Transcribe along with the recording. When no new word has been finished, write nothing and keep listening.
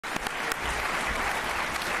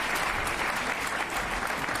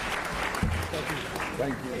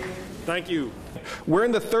Thank you. Thank you. We're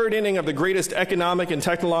in the third inning of the greatest economic and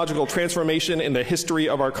technological transformation in the history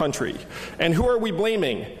of our country. And who are we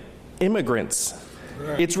blaming? Immigrants.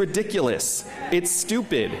 It's ridiculous. It's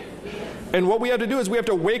stupid. And what we have to do is we have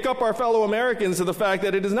to wake up our fellow Americans to the fact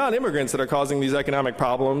that it is not immigrants that are causing these economic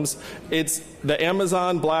problems. It's the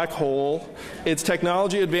Amazon black hole. It's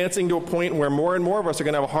technology advancing to a point where more and more of us are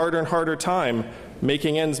going to have a harder and harder time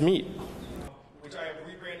making ends meet. Which I have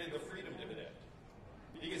rebranded the freedom dividend.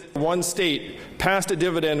 Because if one state passed a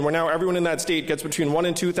dividend where now everyone in that state gets between $1,000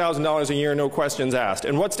 and $2,000 a year, no questions asked.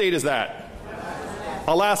 And what state is that?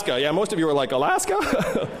 Alaska. Yeah, most of you are like, Alaska?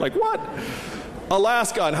 Like what?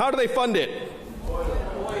 Alaska. And how do they fund it?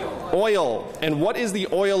 Oil. And what is the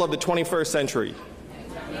oil of the 21st century?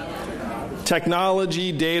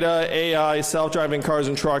 Technology, data, AI, self-driving cars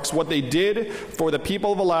and trucks. What they did for the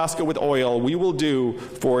people of Alaska with oil, we will do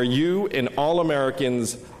for you and all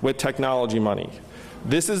Americans with technology money.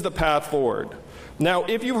 This is the path forward. Now,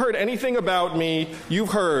 if you've heard anything about me, you've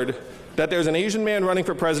heard that there's an Asian man running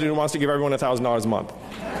for president who wants to give everyone $1,000 a month.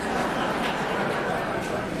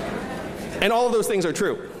 And all of those things are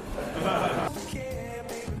true.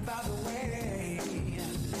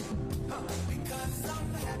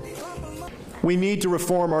 We need to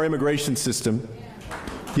reform our immigration system.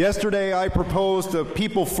 Yesterday, I proposed a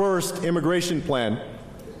People First immigration plan.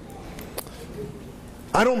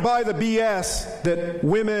 I don't buy the BS that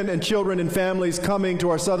women and children and families coming to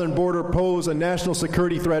our southern border pose a national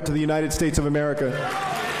security threat to the United States of America.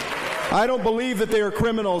 I don't believe that they are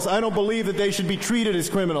criminals. I don't believe that they should be treated as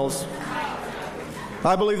criminals.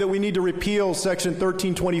 I believe that we need to repeal Section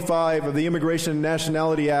 1325 of the Immigration and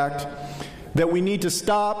Nationality Act, that we need to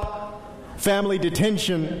stop family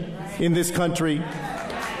detention in this country,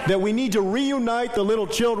 that we need to reunite the little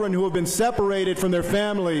children who have been separated from their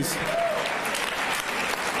families.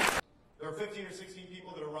 There are 15 or 16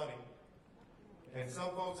 people that are running, and some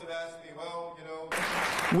folks have asked me, well, you know.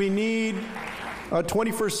 We need a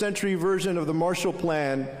 21st century version of the Marshall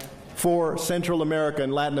Plan for Central America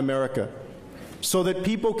and Latin America, so that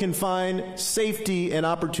people can find safety and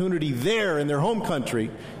opportunity there in their home country,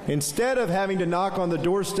 instead of having to knock on the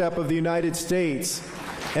doorstep of the United States,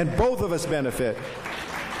 and both of us benefit.